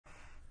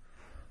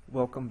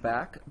Welcome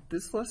back.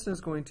 This lesson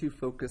is going to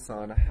focus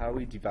on how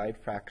we divide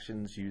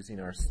fractions using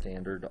our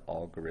standard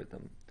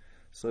algorithm.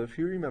 So if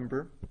you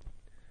remember,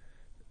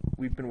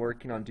 we've been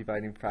working on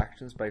dividing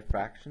fractions by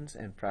fractions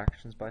and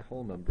fractions by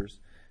whole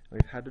numbers,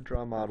 and we've had to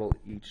draw a model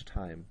each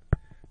time.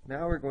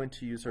 Now we're going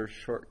to use our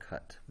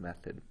shortcut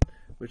method,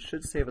 which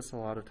should save us a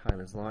lot of time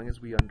as long as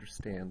we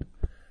understand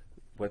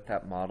what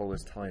that model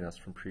is telling us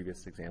from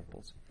previous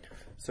examples.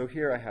 So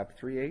here I have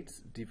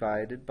 3/8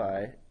 divided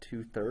by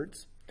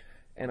 2/3.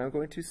 And I'm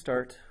going to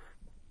start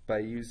by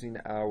using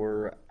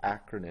our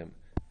acronym,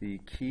 the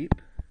keep,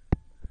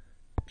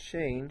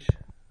 change,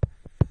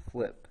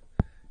 flip.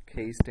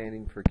 K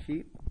standing for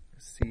keep,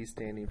 C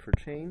standing for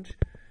change,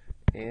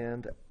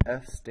 and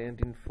F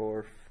standing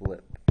for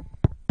flip.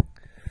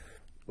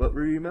 What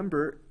we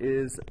remember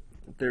is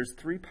there's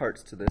three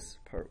parts to this,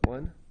 part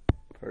 1,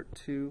 part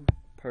 2,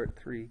 part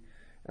 3,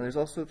 and there's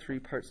also three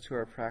parts to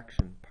our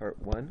fraction, part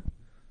 1,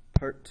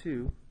 part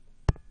 2,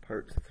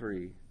 part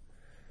 3.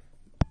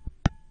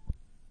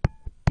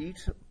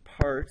 Each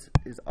part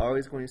is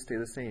always going to stay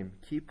the same.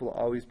 Keep will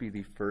always be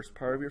the first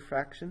part of your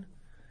fraction.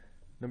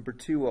 Number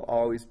 2 will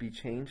always be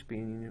change,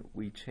 meaning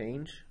we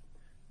change.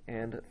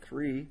 And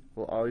 3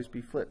 will always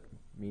be flip,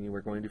 meaning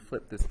we're going to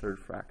flip this third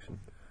fraction.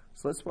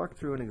 So let's walk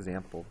through an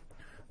example.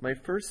 My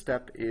first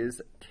step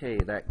is K,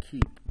 that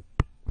keep.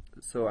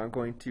 So I'm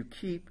going to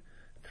keep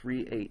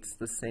 3/8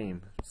 the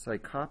same. So I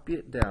copy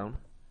it down,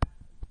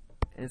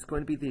 and it's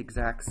going to be the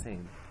exact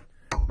same.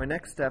 My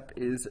next step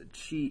is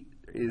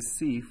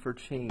C for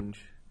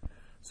change.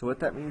 So what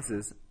that means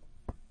is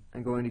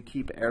I'm going to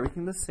keep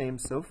everything the same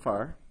so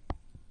far.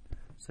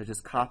 So I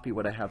just copy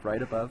what I have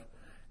right above,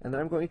 and then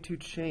I'm going to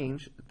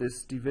change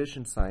this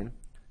division sign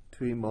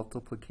to a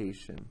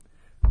multiplication.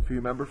 If you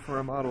remember from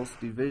our models,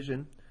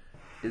 division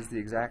is the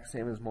exact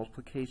same as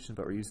multiplication,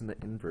 but we're using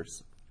the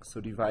inverse. So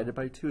divided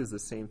by 2 is the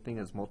same thing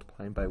as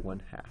multiplying by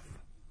 1/2.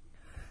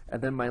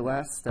 And then my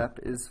last step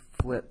is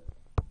flip.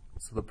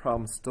 So the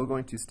problem's still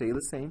going to stay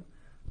the same.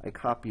 I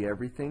copy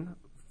everything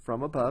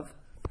from above,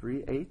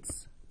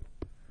 3/8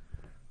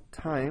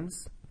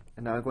 times,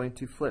 and now I'm going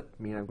to flip,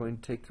 meaning I'm going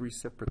to take the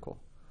reciprocal.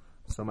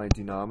 So my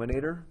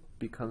denominator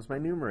becomes my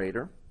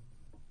numerator,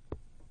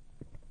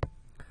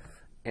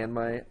 and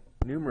my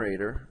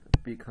numerator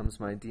becomes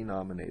my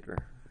denominator.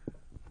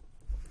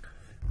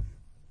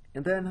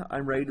 And then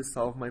I'm ready to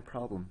solve my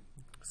problem.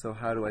 So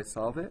how do I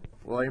solve it?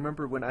 Well, I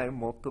remember when I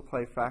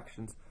multiply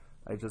fractions,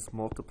 I just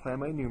multiply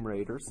my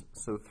numerators,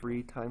 so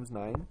 3 times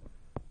 9,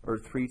 or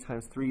 3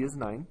 times 3 is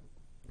 9,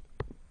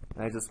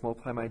 and I just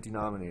multiply my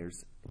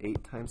denominators,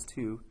 8 times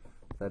 2,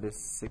 that is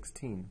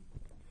 16.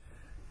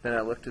 Then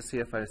I look to see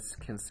if I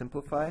can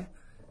simplify,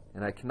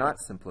 and I cannot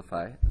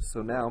simplify,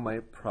 so now my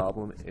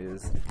problem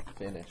is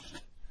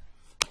finished.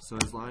 So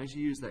as long as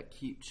you use that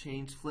keep,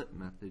 change, flip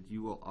method,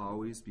 you will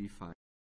always be fine.